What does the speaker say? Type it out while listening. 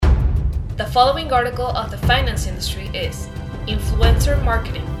The following article of the finance industry is Influencer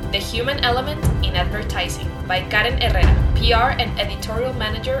Marketing, the Human Element in Advertising by Karen Herrera, PR and Editorial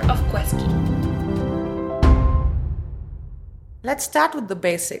Manager of Kueski. Let's start with the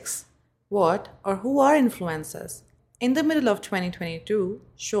basics. What or who are influencers? In the middle of 2022,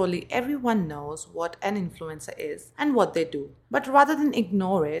 surely everyone knows what an influencer is and what they do. But rather than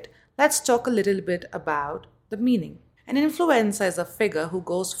ignore it, let's talk a little bit about the meaning. An influencer is a figure who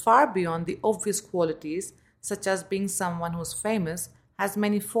goes far beyond the obvious qualities, such as being someone who's famous, has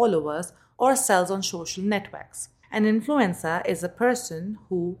many followers, or sells on social networks. An influencer is a person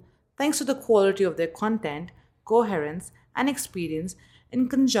who, thanks to the quality of their content, coherence, and experience, in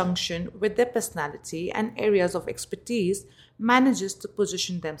conjunction with their personality and areas of expertise, manages to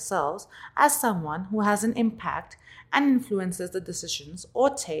position themselves as someone who has an impact and influences the decisions or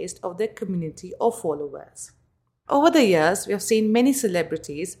taste of their community or followers. Over the years, we have seen many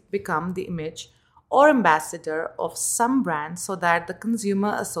celebrities become the image or ambassador of some brand so that the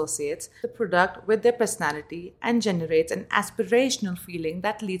consumer associates the product with their personality and generates an aspirational feeling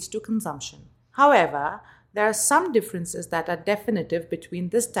that leads to consumption. However, there are some differences that are definitive between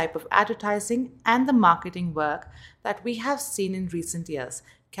this type of advertising and the marketing work that we have seen in recent years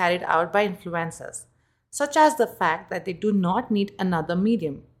carried out by influencers, such as the fact that they do not need another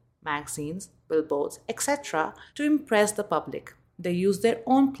medium, magazines, billboards, etc., to impress the public. They use their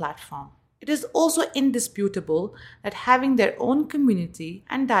own platform. It is also indisputable that having their own community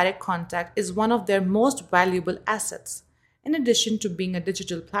and direct contact is one of their most valuable assets. In addition to being a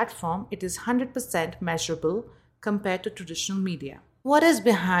digital platform, it is 100% measurable compared to traditional media. What is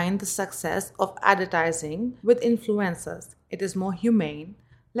behind the success of advertising with influencers? It is more humane,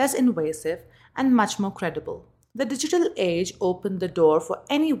 less invasive, and much more credible. The digital age opened the door for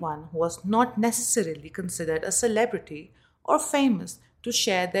anyone who was not necessarily considered a celebrity or famous to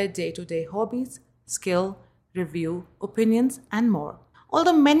share their day-to-day hobbies, skill, review, opinions, and more.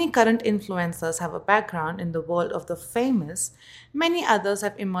 Although many current influencers have a background in the world of the famous, many others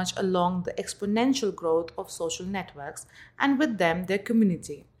have emerged along the exponential growth of social networks and with them their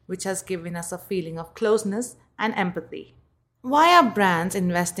community, which has given us a feeling of closeness and empathy. Why are brands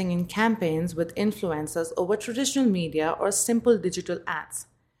investing in campaigns with influencers over traditional media or simple digital ads?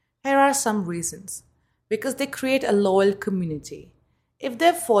 Here are some reasons. Because they create a loyal community. If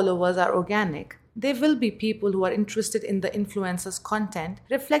their followers are organic, they will be people who are interested in the influencer's content,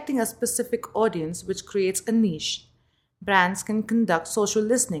 reflecting a specific audience which creates a niche. Brands can conduct social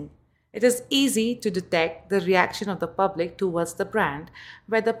listening. It is easy to detect the reaction of the public towards the brand,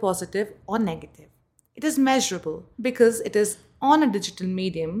 whether positive or negative. It is measurable because it is on a digital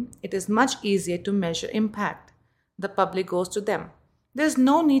medium, it is much easier to measure impact. The public goes to them. There is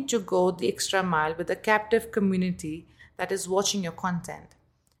no need to go the extra mile with a captive community that is watching your content.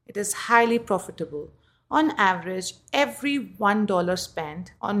 It is highly profitable. On average, every $1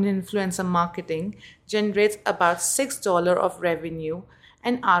 spent on influencer marketing generates about $6 of revenue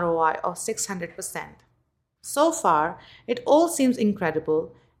and ROI of 600%. So far, it all seems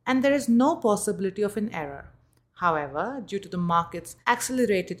incredible and there is no possibility of an error. However, due to the market's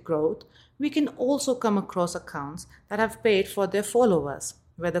accelerated growth, we can also come across accounts that have paid for their followers,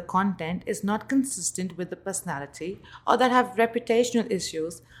 where the content is not consistent with the personality or that have reputational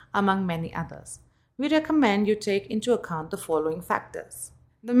issues, among many others. We recommend you take into account the following factors.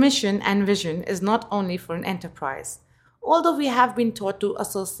 The mission and vision is not only for an enterprise. Although we have been taught to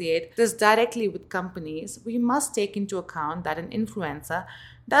associate this directly with companies, we must take into account that an influencer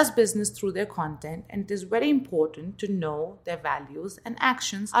does business through their content, and it is very important to know their values and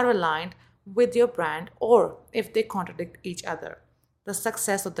actions are aligned with your brand or if they contradict each other. The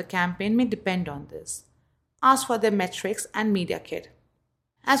success of the campaign may depend on this. Ask for their metrics and media kit.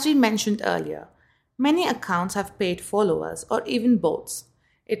 As we mentioned earlier, many accounts have paid followers or even bots.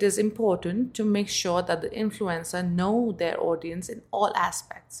 It is important to make sure that the influencer knows their audience in all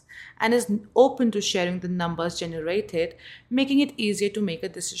aspects and is open to sharing the numbers generated, making it easier to make a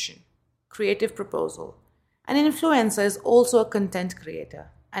decision. Creative proposal. An influencer is also a content creator,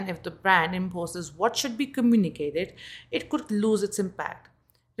 and if the brand imposes what should be communicated, it could lose its impact.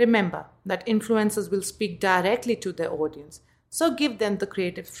 Remember that influencers will speak directly to their audience, so give them the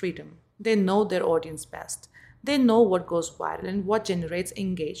creative freedom. They know their audience best. They know what goes viral and what generates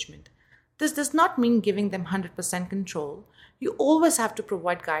engagement. This does not mean giving them 100% control. You always have to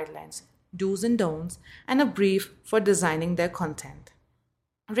provide guidelines, do's and don'ts, and a brief for designing their content.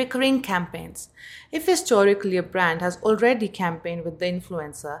 Recurring campaigns. If historically a brand has already campaigned with the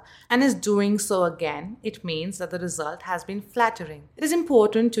influencer and is doing so again, it means that the result has been flattering. It is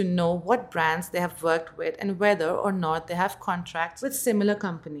important to know what brands they have worked with and whether or not they have contracts with similar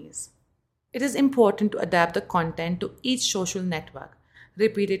companies. It is important to adapt the content to each social network.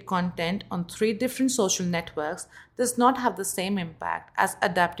 Repeated content on 3 different social networks does not have the same impact as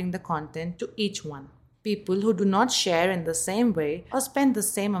adapting the content to each one. People who do not share in the same way or spend the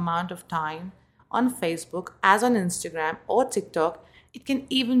same amount of time on Facebook as on Instagram or TikTok, it can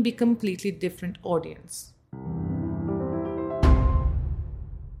even be completely different audience.